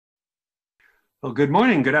Well, good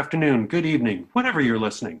morning, good afternoon, good evening, whenever you're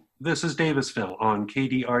listening. This is Davisville on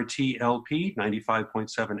KDRT-LP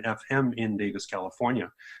 95.7 FM in Davis,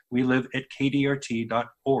 California. We live at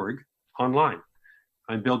kdrt.org online.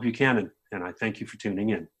 I'm Bill Buchanan, and I thank you for tuning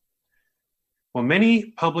in. Well, many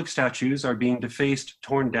public statues are being defaced,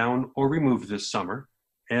 torn down, or removed this summer,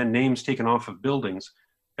 and names taken off of buildings,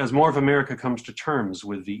 as more of America comes to terms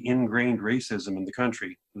with the ingrained racism in the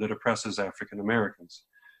country that oppresses African Americans.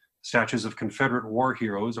 Statues of Confederate war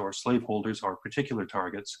heroes or slaveholders are particular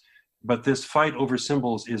targets, but this fight over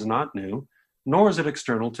symbols is not new, nor is it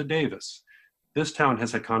external to Davis. This town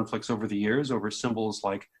has had conflicts over the years over symbols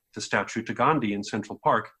like the statue to Gandhi in Central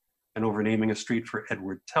Park and over naming a street for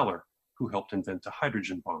Edward Teller, who helped invent the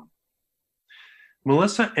hydrogen bomb.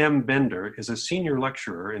 Melissa M. Bender is a senior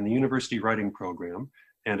lecturer in the University Writing Program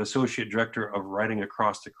and Associate Director of Writing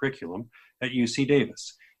Across the Curriculum at UC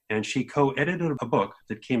Davis. And she co-edited a book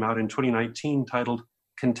that came out in 2019 titled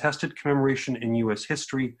Contested Commemoration in U.S.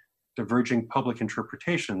 History, Diverging Public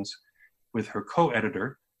Interpretations with her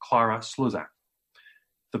co-editor, Clara Sluzak.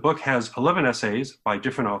 The book has 11 essays by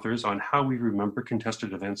different authors on how we remember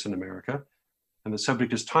contested events in America, and the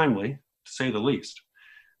subject is timely, to say the least.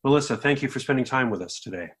 Melissa, thank you for spending time with us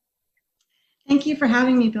today. Thank you for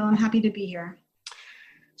having me, Bill. I'm happy to be here.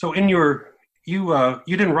 So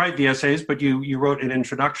you didn't write the essays, but you wrote an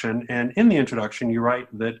introduction, and in the introduction you write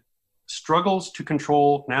that struggles to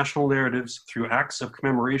control national narratives through acts of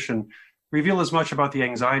commemoration reveal as much about the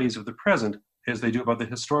anxieties of the present as they do about the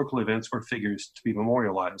historical events or figures to be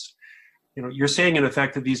memorialized. You're saying in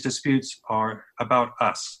effect that these disputes are about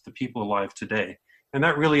us, the people alive today, and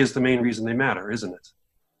that really is the main reason they matter, isn't it?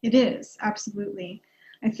 It is, absolutely.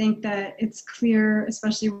 I think that it's clear,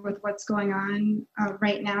 especially with what's going on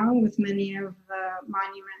right now with many of the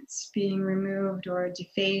monuments being removed or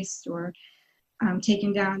defaced or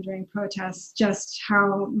taken down during protests, just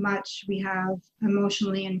how much we have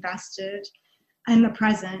emotionally invested in the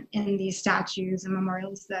present in these statues and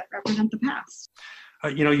memorials that represent the past.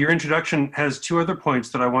 Your introduction has two other points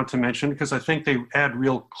that I want to mention because I think they add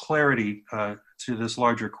real clarity to this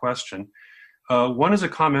larger question. One is a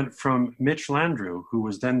comment from Mitch Landrieu, who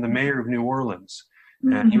was then the mayor of New Orleans,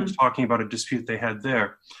 and he was talking about a dispute they had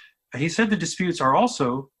there. He said the disputes are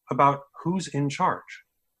also about who's in charge.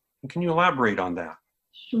 Can you elaborate on that?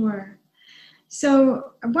 Sure.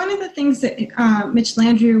 So one of the things that Mitch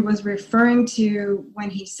Landrieu was referring to when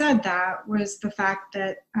he said that was the fact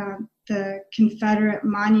that the Confederate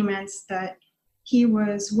monuments that he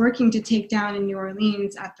was working to take down in New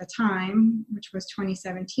Orleans at the time, which was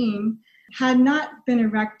 2017, had not been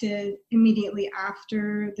erected immediately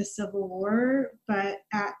after the Civil War, but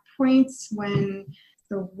at points when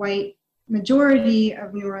the white majority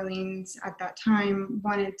of New Orleans at that time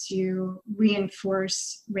wanted to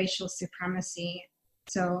reinforce racial supremacy.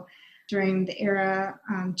 So during the era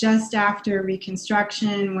just after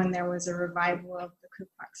Reconstruction, when there was a revival of the Ku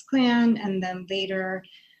Klux Klan, and then later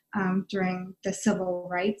during the Civil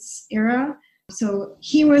Rights era. So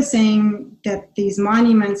he was saying that these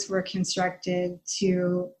monuments were constructed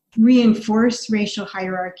to reinforce racial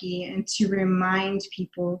hierarchy and to remind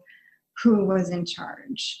people who was in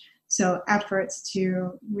charge. So efforts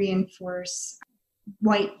to reinforce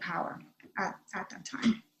white power at that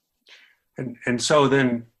time. And so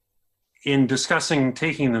then in discussing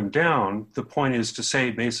taking them down, the point is to say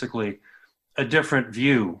basically a different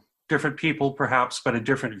view, different people perhaps, but a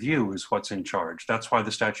different view is what's in charge. That's why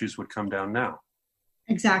the statues would come down now.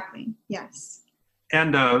 Exactly, yes.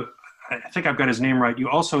 And I think I've got his name right. You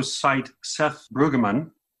also cite Seth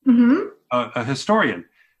Brueggemann, a historian,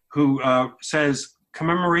 who says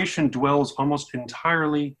commemoration dwells almost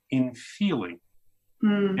entirely in feeling.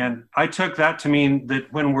 And I took that to mean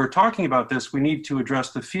that when we're talking about this, we need to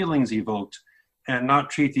address the feelings evoked and not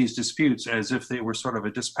treat these disputes as if they were sort of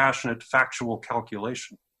a dispassionate factual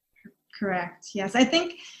calculation. Correct, yes. I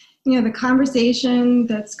think the conversation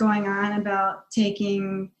that's going on about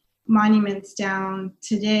taking monuments down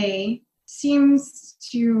today seems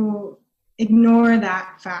to ignore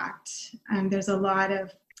that fact. There's a lot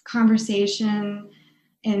of conversation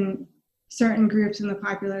in certain groups in the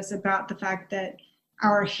populace about the fact that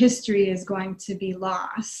our history is going to be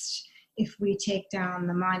lost if we take down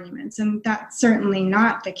the monuments. And that's certainly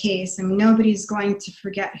not the case. I mean, nobody's going to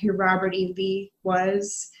forget who Robert E. Lee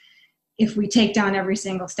was. If we take down every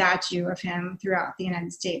single statue of him throughout the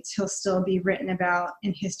United States, he'll still be written about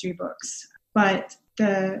in history books. But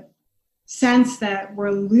the sense that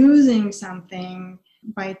we're losing something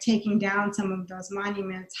by taking down some of those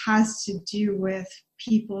monuments has to do with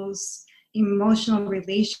people's emotional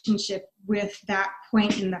relationship with that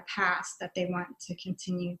point in the past that they want to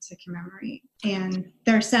continue to commemorate, and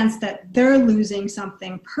their sense that they're losing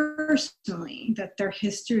something personally, that their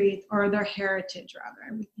history or their heritage, rather,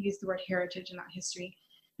 I would use the word heritage and not history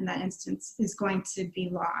in that instance, is going to be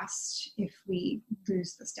lost if we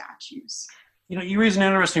lose the statues. You know, you raise an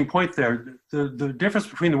interesting point there, the difference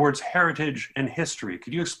between the words heritage and history.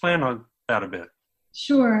 Could you expand on that a bit?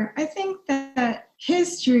 Sure. I think that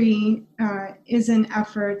history is an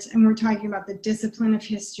effort, and we're talking about the discipline of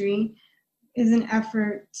history, is an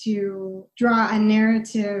effort to draw a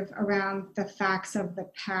narrative around the facts of the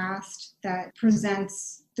past that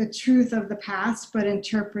presents the truth of the past, but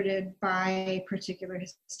interpreted by a particular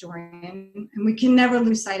historian. And we can never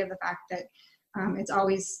lose sight of the fact that it's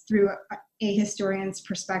always through a historian's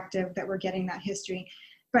perspective that we're getting that history.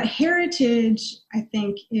 But heritage, I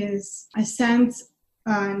think, is a sense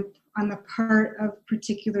on the part of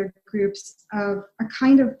particular groups of a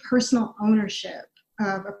kind of personal ownership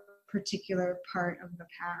of a particular part of the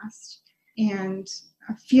past, and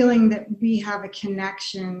a feeling that we have a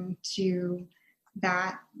connection to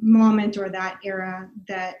that moment or that era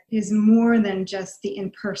that is more than just the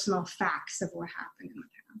impersonal facts of what happened in the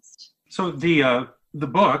past. So the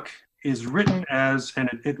book is written as, and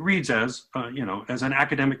it reads as, as an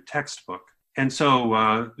academic textbook. And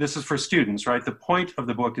so this is for students, right? The point of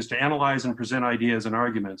the book is to analyze and present ideas and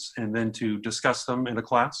arguments and then to discuss them in a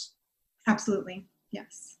class? Absolutely,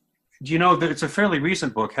 yes. Do you know that it's a fairly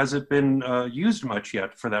recent book? Has it been used much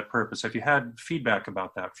yet for that purpose? Have you had feedback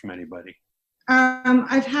about that from anybody?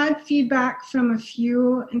 I've had feedback from a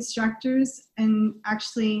few instructors, and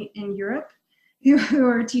actually in Europe, who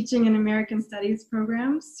are teaching in American Studies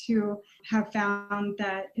programs, who have found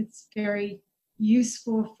that it's very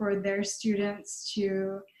useful for their students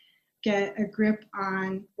to get a grip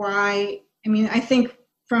on why. I mean, I think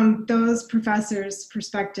from those professors'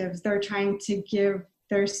 perspectives, they're trying to give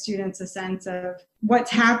their students a sense of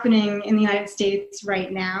what's happening in the United States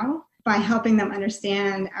right now by helping them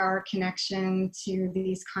understand our connection to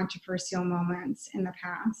these controversial moments in the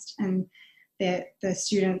past, and that the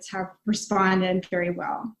students have responded very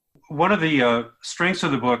well. One of the strengths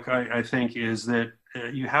of the book, I think, is that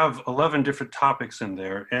you have 11 different topics in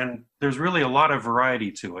there, and there's really a lot of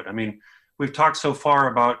variety to it. I mean, we've talked so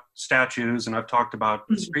far about statues, and I've talked about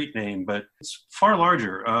the street name, but it's far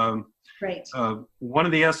larger. Right. One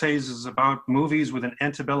of the essays is about movies with an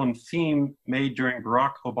antebellum theme made during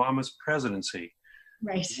Barack Obama's presidency.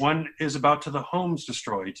 Right. One is about To the Homes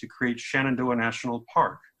Destroyed to create Shenandoah National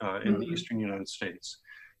Park in the eastern United States.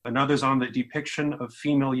 Another's on the depiction of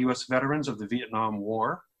female U.S. veterans of the Vietnam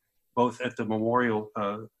War, both at the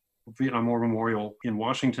Vietnam War Memorial in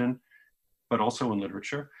Washington, but also in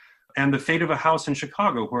literature. And the fate of a house in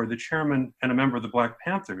Chicago where the chairman and a member of the Black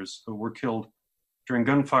Panthers were killed during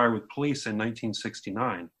gunfire with police in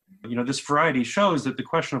 1969. You know, this variety shows that the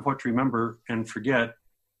question of what to remember and forget,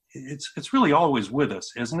 it's really always with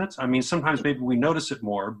us, isn't it? I mean, sometimes maybe we notice it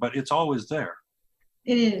more, but it's always there.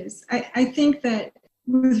 It is. I think that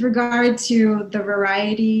with regard to the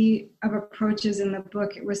variety of approaches in the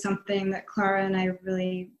book, it was something that Clara and I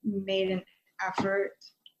really made an effort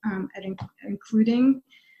at including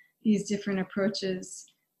these different approaches.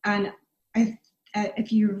 And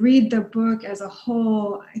if you read the book as a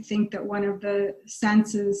whole, I think that one of the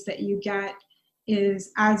senses that you get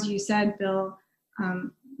is, as you said, Bill,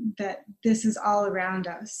 that this is all around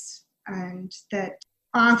us, and that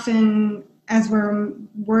often as we're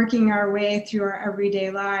working our way through our everyday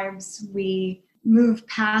lives, we move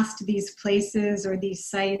past these places or these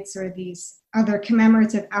sites or these other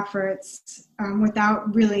commemorative efforts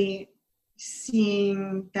without really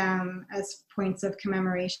seeing them as points of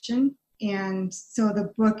commemoration. And so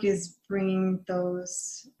the book is bringing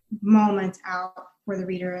those moments out for the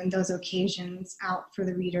reader and those occasions out for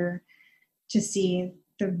the reader to see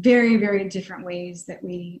the very, very different ways that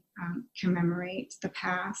we commemorate the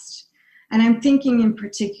past. And I'm thinking in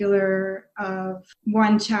particular of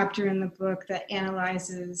one chapter in the book that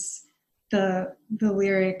analyzes the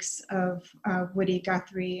lyrics of Woody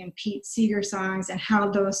Guthrie and Pete Seeger songs, and how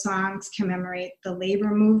those songs commemorate the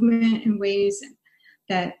labor movement in ways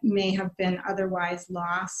that may have been otherwise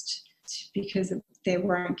lost because they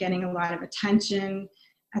weren't getting a lot of attention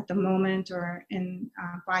at the moment or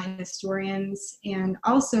by historians. And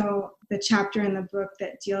also the chapter in the book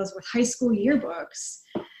that deals with high school yearbooks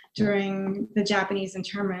during the Japanese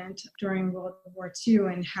internment during World War II,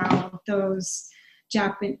 and how those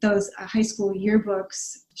high school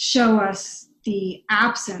yearbooks show us the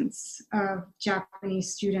absence of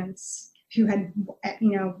Japanese students who had,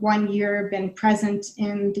 1 year been present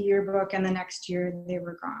in the yearbook and the next year they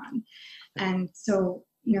were gone. And so,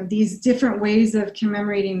 these different ways of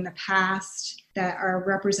commemorating the past that are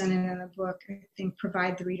represented in the book, I think,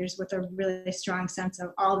 provide the readers with a really strong sense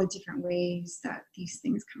of all the different ways that these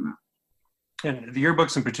things come up. And the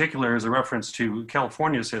yearbooks in particular is a reference to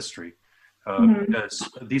California's history. Because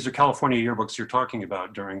these are California yearbooks you're talking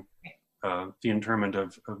about during the internment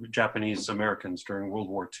of Japanese Americans during World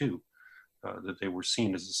War II, that they were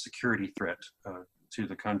seen as a security threat to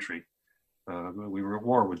the country. We were at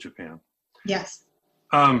war with Japan. Yes.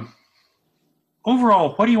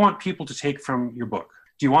 Overall, what do you want people to take from your book?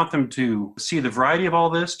 Do you want them to see the variety of all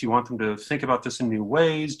this? Do you want them to think about this in new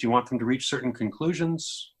ways? Do you want them to reach certain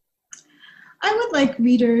conclusions? I would like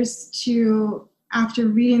readers to, after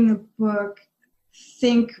reading the book,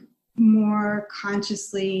 think more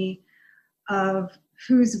consciously of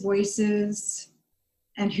whose voices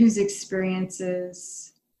and whose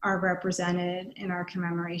experiences are represented in our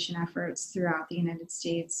commemoration efforts throughout the United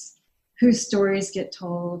States, whose stories get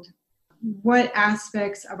told, what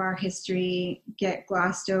aspects of our history get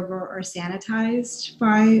glossed over or sanitized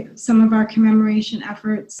by some of our commemoration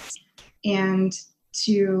efforts, and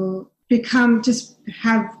to just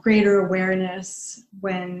have greater awareness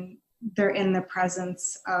when they're in the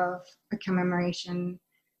presence of a commemoration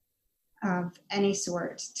of any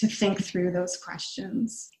sort, to think through those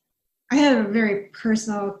questions. I have a very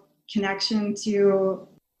personal connection to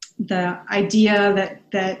the idea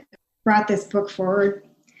that brought this book forward,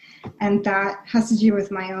 and that has to do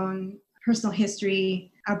with my own personal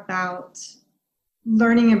history about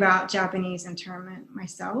learning about Japanese internment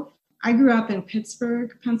myself. I grew up in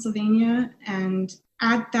Pittsburgh, Pennsylvania, and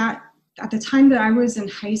at the time that I was in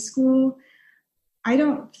high school, I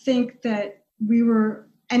don't think that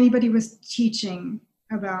anybody was teaching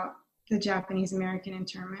about the Japanese American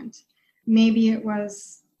internment. Maybe it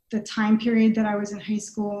was the time period that I was in high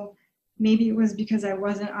school. Maybe it was because I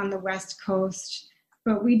wasn't on the West Coast,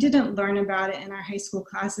 but we didn't learn about it in our high school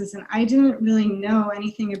classes, and I didn't really know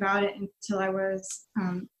anything about it until I was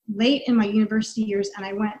late in my university years, and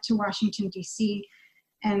I went to Washington, D.C.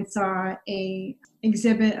 and saw an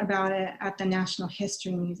exhibit about it at the National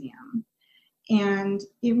History Museum. And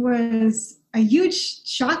it was a huge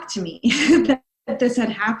shock to me that this had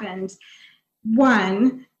happened,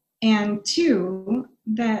 one, and two,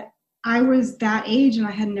 that I was that age and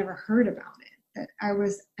I had never heard about it, that I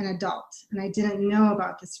was an adult and I didn't know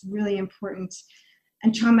about this really important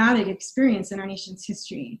and traumatic experience in our nation's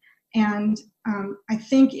history. And I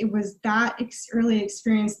think it was that early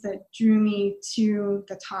experience that drew me to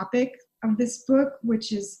the topic of this book,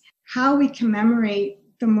 which is how we commemorate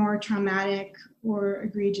the more traumatic or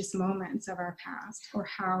egregious moments of our past, or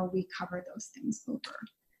how we cover those things over.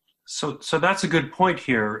 So that's a good point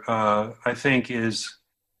here, I think, is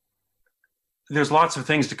there's lots of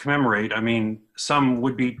things to commemorate. I mean, some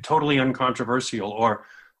would be totally uncontroversial, or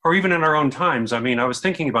even in our own times. I mean, I was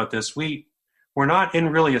thinking about this. We're not in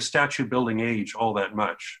really a statue building age all that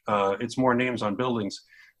much. It's more names on buildings.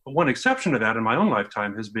 But one exception to that in my own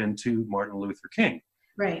lifetime has been to Martin Luther King.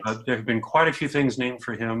 Right. There have been quite a few things named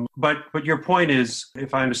for him. But your point is,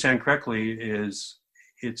 if I understand correctly, is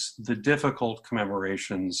it's the difficult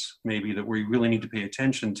commemorations maybe that we really need to pay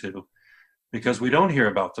attention to, because we don't hear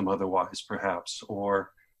about them otherwise, perhaps,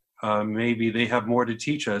 or maybe they have more to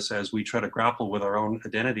teach us as we try to grapple with our own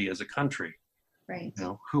identity as a country. Right.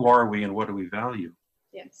 Who are we and what do we value?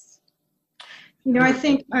 Yes. I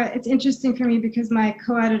think it's interesting for me because my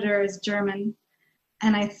co-editor is German,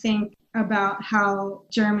 and I think about how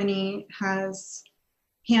Germany has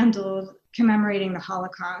handled commemorating the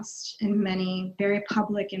Holocaust in many very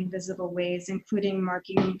public and visible ways, including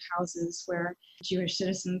marking houses where Jewish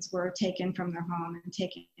citizens were taken from their home and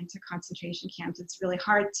taken into concentration camps. It's really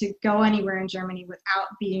hard to go anywhere in Germany without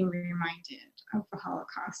being reminded of the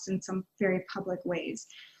Holocaust in some very public ways.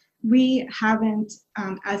 We haven't,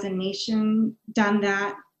 as a nation, done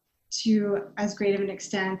that to as great of an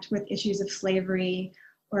extent with issues of slavery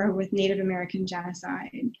or with Native American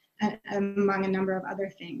genocide, among a number of other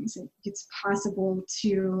things. It's possible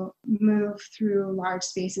to move through large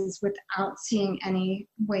spaces without seeing any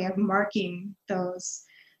way of marking those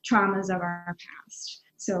traumas of our past.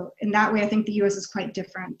 So in that way, I think the U.S. is quite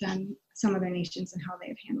different than some other nations in how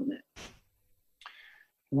they've handled it.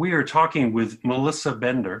 We are talking with Melissa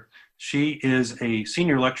Bender. She is a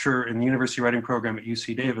senior lecturer in the University Writing Program at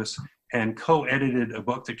UC Davis and co-edited a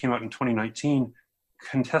book that came out in 2019,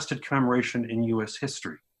 Contested Commemoration in U.S.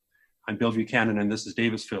 History. I'm Bill Buchanan, and this is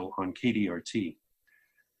Davisville on KDRT.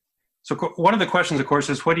 So one of the questions, of course,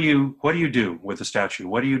 is what do you do with a statue?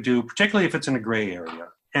 What do you do, particularly if it's in a gray area?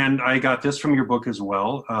 And I got this from your book as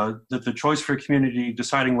well, that the choice for a community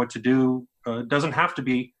deciding what to do doesn't have to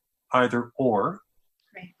be either or.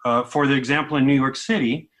 Right. For the example, in New York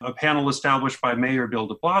City, a panel established by Mayor Bill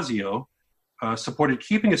de Blasio supported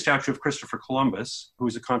keeping a statue of Christopher Columbus, who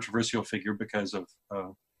is a controversial figure because of,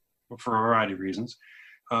 for a variety of reasons,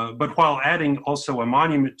 but while adding also a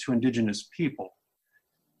monument to indigenous people.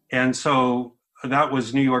 And so that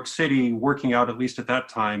was New York City working out, at least at that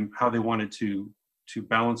time, how they wanted to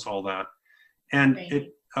balance all that. And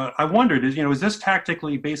Right. I wondered, is this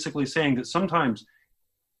tactically basically saying that sometimes,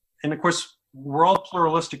 and of course, we're all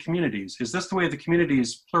pluralistic communities. Is this the way the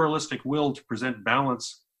community's pluralistic will to present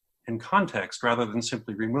balance and context rather than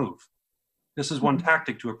simply remove? This is one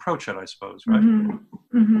tactic to approach it, I suppose, right?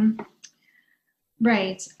 Mm-hmm. Mm-hmm.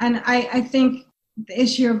 Right. And I think the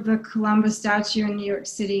issue of the Columbus statue in New York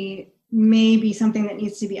City may be something that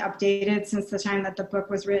needs to be updated since the time that the book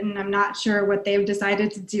was written. I'm not sure what they've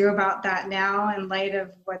decided to do about that now in light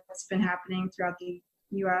of what's been happening throughout the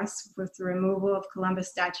US with the removal of Columbus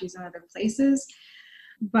statues in other places.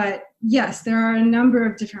 But yes, there are a number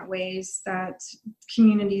of different ways that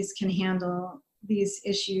communities can handle these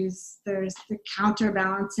issues. There's the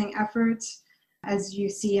counterbalancing efforts, as you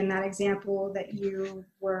see in that example that you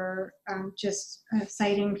were just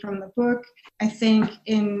citing from the book. I think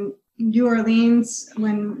in New Orleans,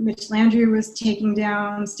 when Mitch Landrieu was taking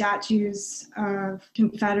down statues of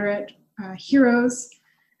Confederate heroes,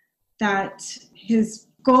 that his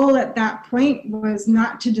goal at that point was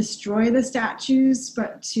not to destroy the statues,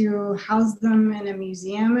 but to house them in a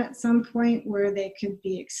museum at some point where they could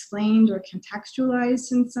be explained or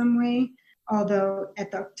contextualized in some way. Although at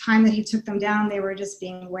the time that he took them down, they were just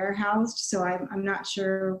being warehoused. So I'm not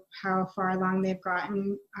sure how far along they've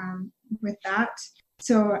gotten with that.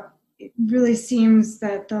 So it really seems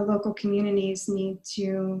that the local communities need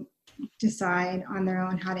to decide on their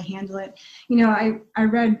own how to handle it. I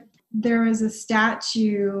read there was a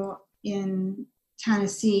statue in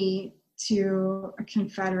Tennessee to a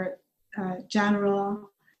Confederate general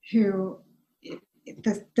who,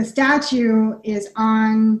 the statue is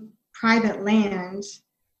on private land,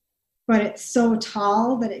 but it's so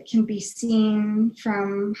tall that it can be seen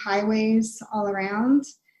from highways all around.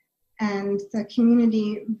 And the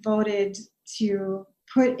community voted to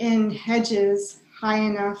put in hedges high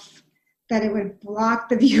enough that it would block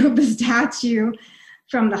the view of the statue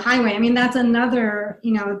from the highway. I mean, that's another,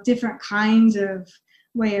 different kind of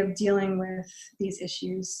way of dealing with these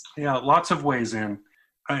issues. Yeah, lots of ways in.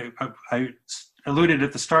 I alluded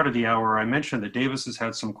at the start of the hour, I mentioned that Davis has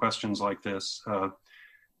had some questions like this.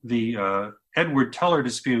 The Edward Teller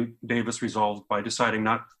dispute, Davis resolved by deciding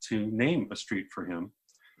not to name a street for him.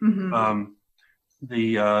 Mm-hmm.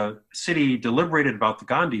 The city deliberated about the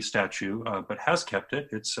Gandhi statue, but has kept it.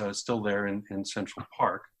 It's still there in Central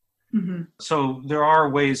Park. Mm-hmm. So there are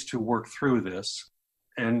ways to work through this.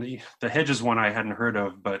 And the hedges one I hadn't heard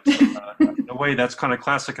of, but in a way that's kind of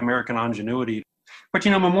classic American ingenuity. But,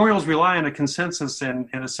 memorials rely on a consensus and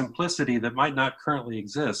a simplicity that might not currently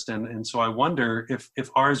exist. And so I wonder if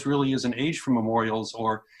ours really is an age for memorials,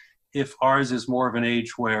 or if ours is more of an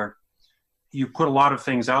age where you put a lot of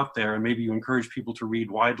things out there and maybe you encourage people to read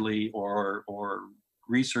widely or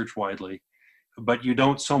research widely, but you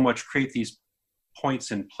don't so much create these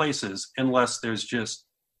points in places unless there's just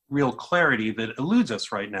real clarity that eludes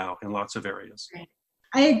us right now in lots of areas.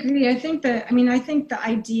 I agree. I think the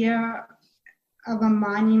idea of a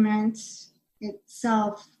monument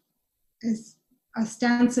itself is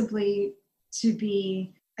ostensibly to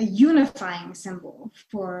be a unifying symbol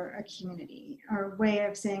for a community, or a way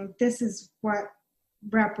of saying this is what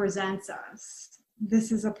represents us.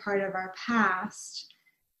 This is a part of our past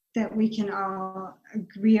that we can all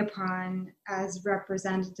agree upon as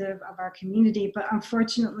representative of our community. But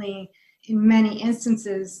unfortunately, in many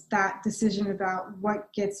instances, that decision about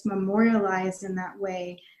what gets memorialized in that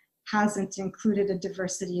way hasn't included a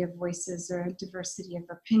diversity of voices or a diversity of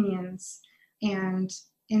opinions. And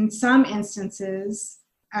in some instances,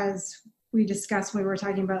 as we discussed when we were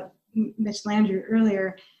talking about Mitch Landrieu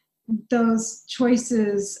earlier, those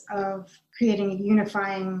choices of creating a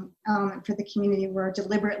unifying element for the community were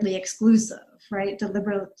deliberately exclusive, right?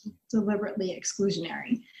 Deliberately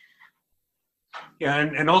exclusionary. Yeah,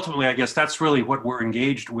 and ultimately, I guess that's really what we're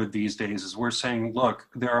engaged with these days, is we're saying, look,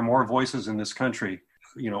 there are more voices in this country.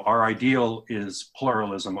 Our ideal is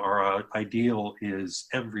pluralism. Our ideal is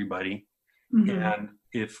everybody. Mm-hmm. And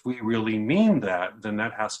if we really mean that, then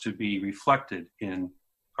that has to be reflected in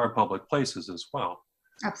our public places as well.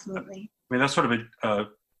 Absolutely. I mean, that's sort of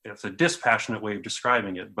it's a dispassionate way of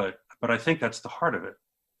describing it, but I think that's the heart of it.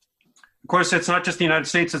 Of course, it's not just the United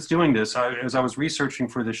States that's doing this. As I was researching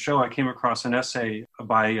for this show, I came across an essay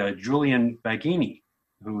by Julian Baggini,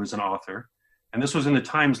 who is an author. And this was in the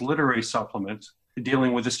Times Literary Supplement,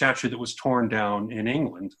 dealing with a statue that was torn down in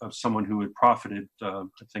England of someone who had profited, I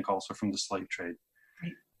think, also from the slave trade.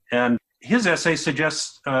 Right. And his essay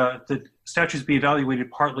suggests that statues be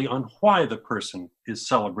evaluated partly on why the person is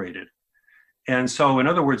celebrated. And so, in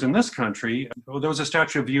other words, in this country, there was a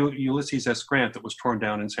statue of Ulysses S. Grant that was torn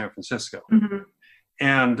down in San Francisco. Mm-hmm.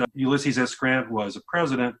 And Ulysses S. Grant was a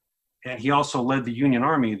president, and he also led the Union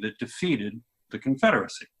Army that defeated the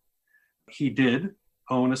Confederacy. He did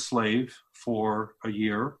own a slave for a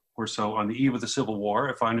year or so on the eve of the Civil War.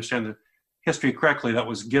 If I understand the history correctly, that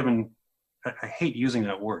was given, I hate using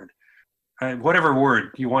that word, whatever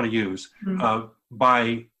word you want to use, mm-hmm.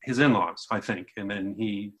 By his in-laws, I think, and then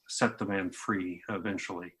he set the man free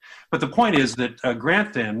eventually. But the point is that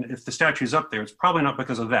Grant then, if the statue's up there, it's probably not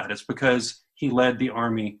because of that. It's because he led the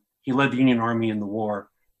army, he led the Union Army in the war,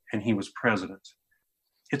 and he was president.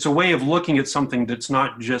 It's a way of looking at something that's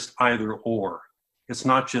not just either or. It's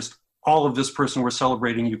not just all of this person we're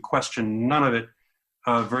celebrating, you question none of it,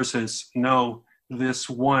 versus no, this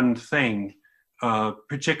one thing,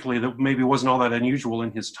 particularly that maybe wasn't all that unusual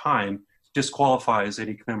in his time, disqualifies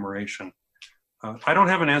any commemoration. I don't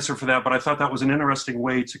have an answer for that, but I thought that was an interesting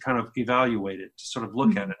way to kind of evaluate it, to sort of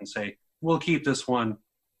look mm-hmm. at it and say, we'll keep this one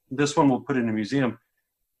we'll put in a museum.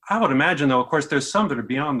 I would imagine, though, of course, there's some that are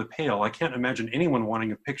beyond the pale. I can't imagine anyone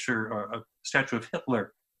wanting a picture or a statue of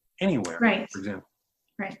Hitler anywhere, right. For example.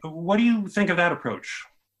 Right. What do you think of that approach?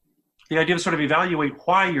 The idea of sort of evaluate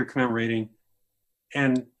why you're commemorating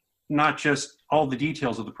and not just all the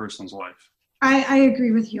details of the person's life. I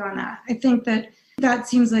agree with you on that. I think that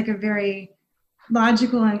seems like a very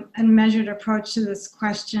logical and measured approach to this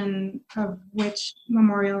question of which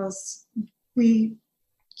memorials we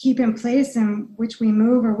keep in place and which we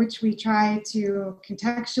move or which we try to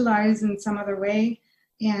contextualize in some other way.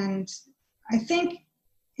 And I think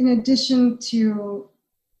in addition to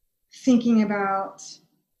thinking about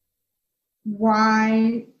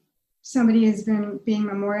why somebody has been being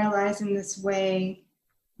memorialized in this way,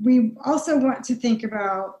 we also want to think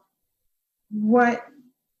about what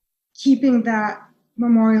keeping that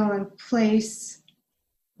memorial in place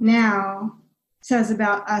now says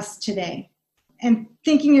about us today. And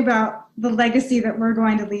thinking about the legacy that we're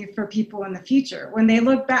going to leave for people in the future. When they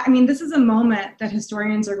look back, I mean, this is a moment that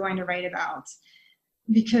historians are going to write about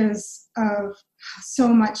because of so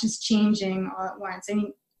much is changing all at once. I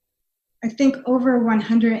mean, I think over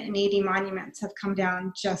 180 monuments have come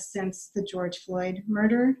down just since the George Floyd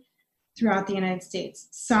murder throughout the United States.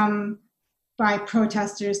 Some by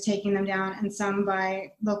protesters taking them down and some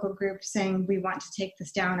by local groups saying we want to take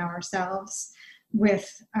this down ourselves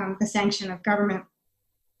with the sanction of government.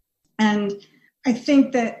 And I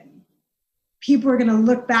think that people are going to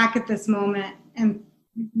look back at this moment and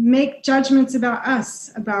make judgments about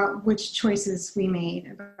us, about which choices we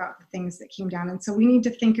made, about the things that came down. And so we need to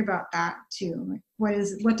think about that too. Like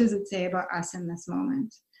what does it say about us in this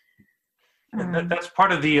moment? That's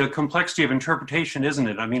part of the complexity of interpretation, isn't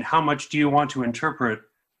it? I mean, how much do you want to interpret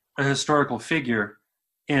a historical figure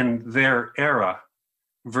in their era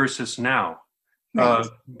versus now? Right.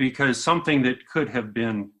 Because something that could have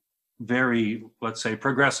been very, let's say,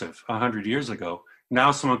 progressive 100 years ago,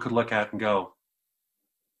 now someone could look at and go,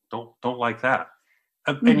 don't like that.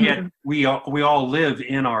 Mm-hmm. And yet we all live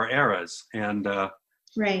in our eras, and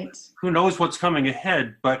right. Who knows what's coming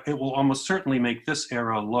ahead, but it will almost certainly make this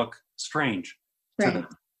era look strange to them,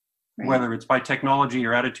 right. Whether it's by technology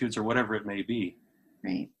or attitudes or whatever it may be.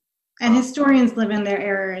 Right. And historians live in their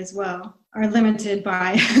era as well, are limited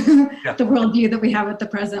by the worldview that we have at the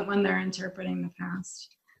present when they're interpreting the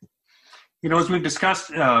past. You know, as we've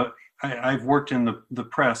discussed, I've worked in the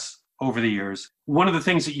press over the years. One of the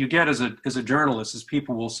things that you get as a journalist is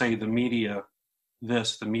people will say the media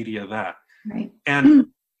this, the media that. Right. And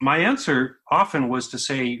my answer often was to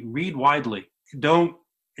say, read widely.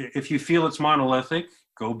 If you feel it's monolithic,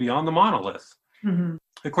 go beyond the monolith. Mm-hmm.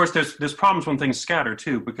 Of course, there's problems when things scatter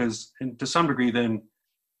too, because to some degree then,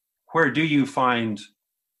 where do you find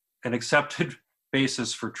an accepted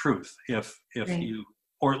basis for truth if right. you,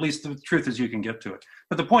 or at least the truth as you can get to it.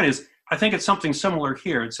 But the point is, I think it's something similar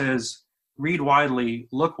here. It says, read widely,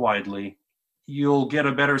 look widely. You'll get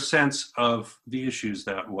a better sense of the issues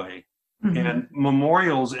that way. Mm-hmm. And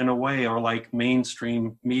memorials, in a way, are like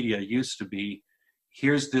mainstream media used to be.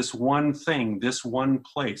 Here's this one thing, this one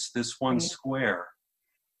place, this one right. square.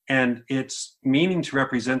 And it's meaning to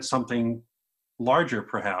represent something larger,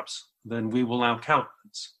 perhaps, than we will now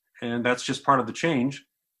countenance. And that's just part of the change.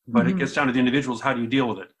 But it gets down to the individuals. How do you deal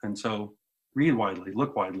with it? And so read widely,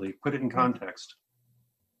 look widely, put it in context.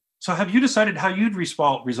 So have you decided how you'd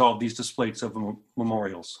resolve these displays of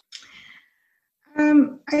memorials?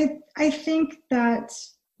 I think that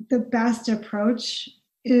the best approach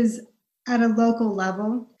is at a local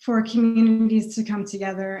level for communities to come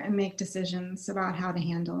together and make decisions about how to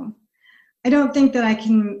handle. I don't think that I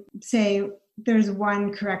can say there's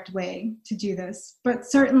one correct way to do this, but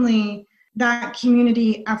certainly that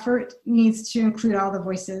community effort needs to include all the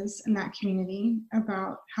voices in that community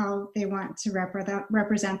about how they want to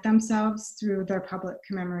represent themselves through their public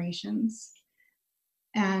commemorations.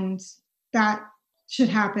 And that should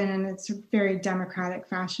happen in its very democratic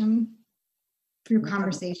fashion through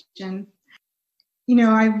conversation. You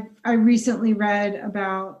know, I recently read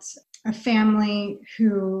about a family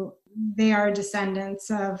who they are descendants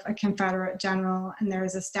of a Confederate general, and there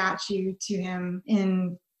is a statue to him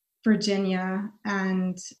in Virginia,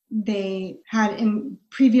 and they had in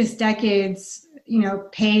previous decades, you know,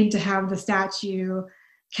 paid to have the statue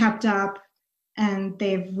kept up, and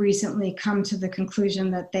they've recently come to the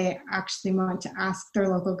conclusion that they actually want to ask their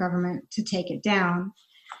local government to take it down.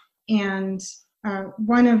 And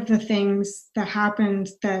one of the things that happened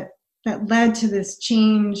that led to this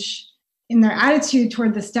change in their attitude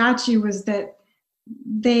toward the statue was that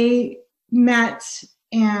they met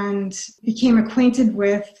and became acquainted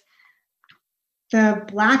with the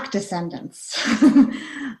Black descendants,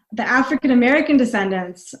 the African-American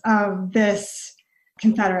descendants of this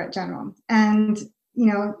Confederate general. And, you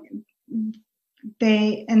know,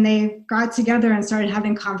 they got together and started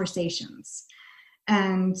having conversations.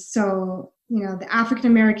 And so, you know, the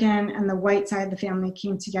African-American and the white side of the family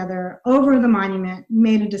came together over the monument,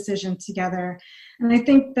 made a decision together. And I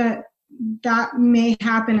think that may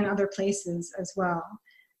happen in other places as well.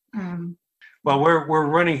 Well, we're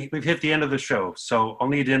running, we've hit the end of the show, so I'll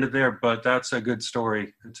need to end it there, but that's a good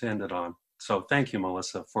story to end it on. So thank you,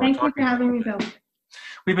 Melissa, for talking. Thank you for having me, Bill.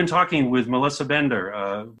 We've been talking with Melissa Bender,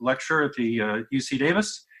 a lecturer at the UC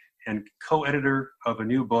Davis and co-editor of a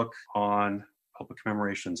new book on public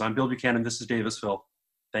commemorations. I'm Bill Buchanan. This is Davisville.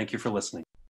 Thank you for listening.